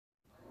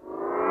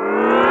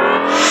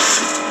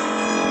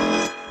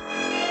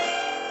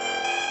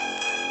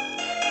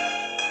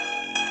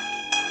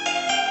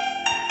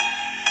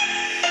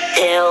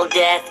till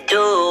death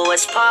do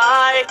us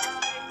part.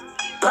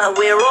 But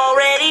we're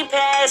already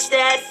past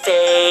that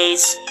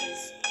phase.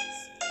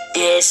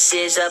 This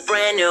is a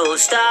brand new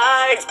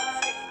start,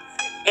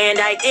 and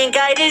I think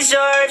I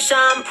deserve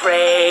some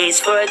praise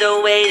for the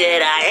way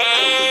that I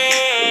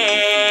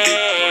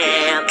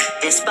am.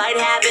 Despite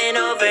having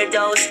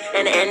overdosed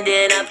and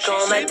ending up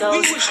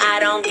comatose, I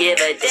don't give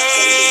a damn.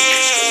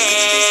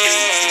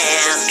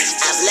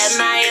 I've let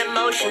my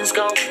emotions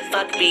go,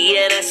 fuck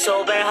being a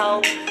sober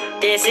hoe.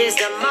 This is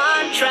the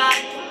mantra,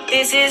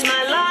 this is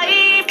my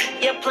life.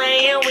 You're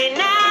playing with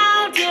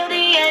now till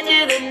the end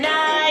of the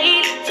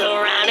night.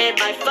 Surrounded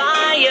by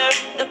fire,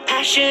 the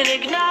passion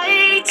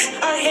ignites.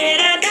 A hit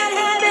of that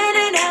heaven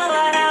and hell,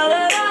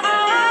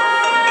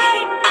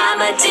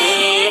 I'm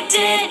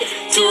addicted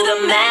to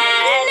the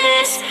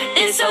madness.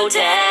 This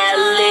hotel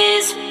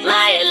is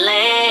my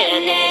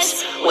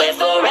Atlantis. We're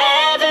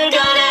forever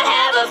gonna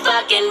have a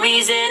fucking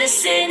reason to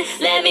sin.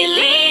 Let me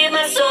leave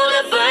my soul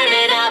to burn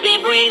and I'll be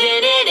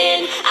breathing it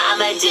in.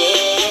 I'm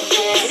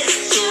addicted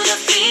to the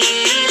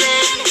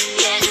feeling,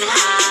 getting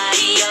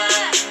higher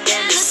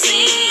than the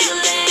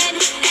ceiling.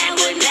 And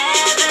we're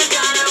never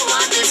gonna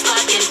want this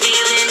fucking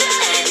feeling to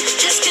end.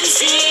 Just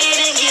concede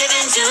and give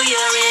in to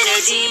your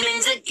inner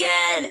demons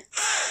again.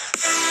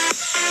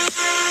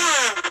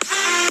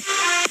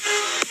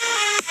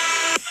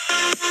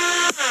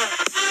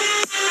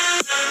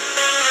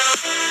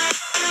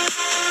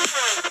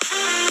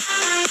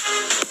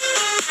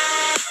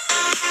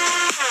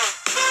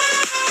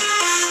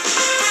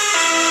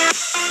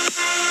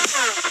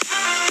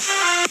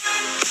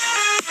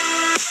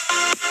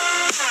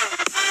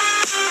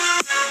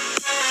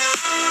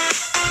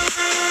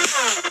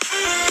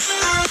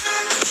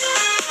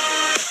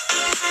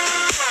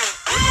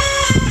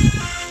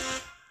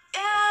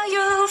 Yeah,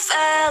 you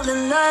fell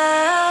in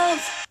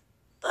love,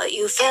 but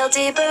you fell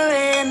deeper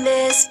in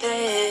this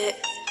pit.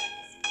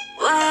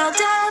 While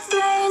death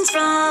rains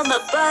from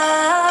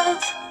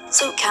above,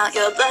 so count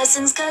your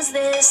blessings, cause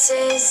this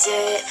is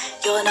it.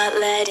 You're not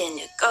letting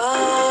it go.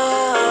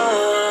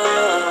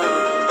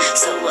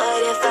 So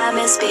what if I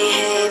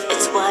misbehave?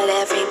 It's what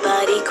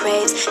everybody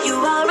craves. You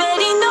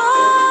already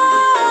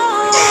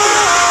know.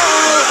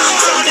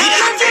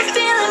 Sometimes you're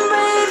feeling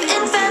brave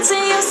and fancy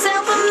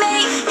yourself a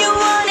mate. You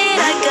want it,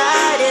 I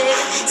got it.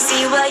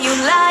 See what you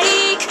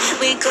like.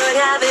 We could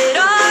have it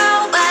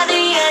all by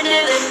the end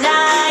of the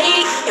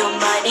night. Your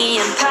money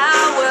and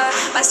power,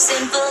 my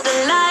sinful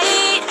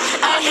delight.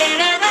 I hit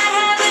it, the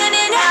heaven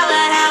and hell,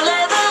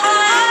 however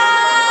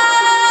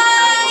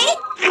high.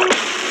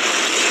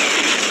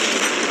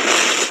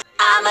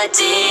 I'm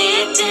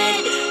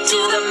addicted to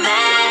the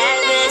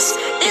madness.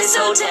 This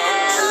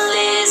hotel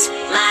is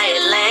my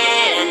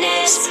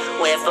Atlantis.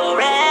 We're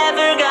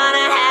forever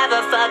gonna have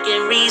a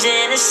fucking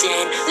reason to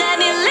sin. Let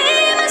me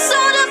leave my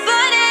soul